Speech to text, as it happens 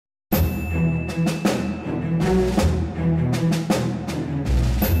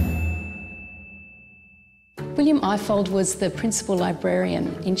William Ifold was the principal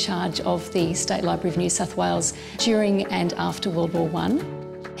librarian in charge of the State Library of New South Wales during and after World War I.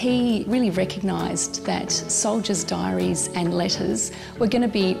 He really recognised that soldiers' diaries and letters were going to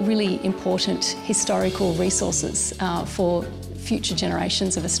be really important historical resources for future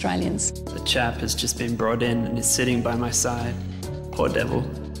generations of Australians. A chap has just been brought in and is sitting by my side. Poor devil.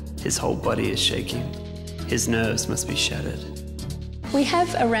 His whole body is shaking. His nerves must be shattered. We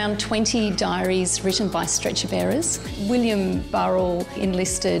have around 20 diaries written by stretcher bearers. William Burrell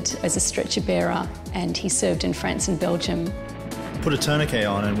enlisted as a stretcher bearer and he served in France and Belgium. Put a tourniquet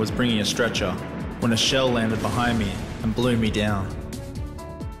on and was bringing a stretcher when a shell landed behind me and blew me down.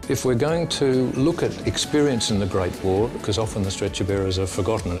 If we're going to look at experience in the Great War, because often the stretcher bearers are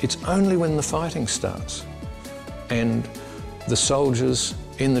forgotten, it's only when the fighting starts and the soldiers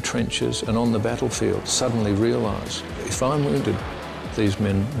in the trenches and on the battlefield suddenly realise, if I'm wounded, these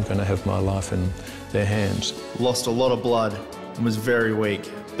men are going to have my life in their hands. Lost a lot of blood and was very weak,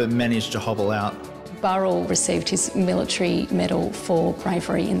 but managed to hobble out. Burrell received his military medal for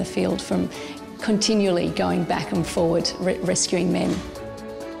bravery in the field from continually going back and forward, rescuing men.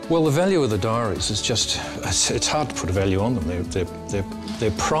 Well, the value of the diaries is just, it's hard to put a value on them.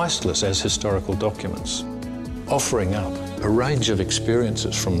 They're priceless as historical documents, offering up a range of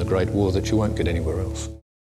experiences from the Great War that you won't get anywhere else.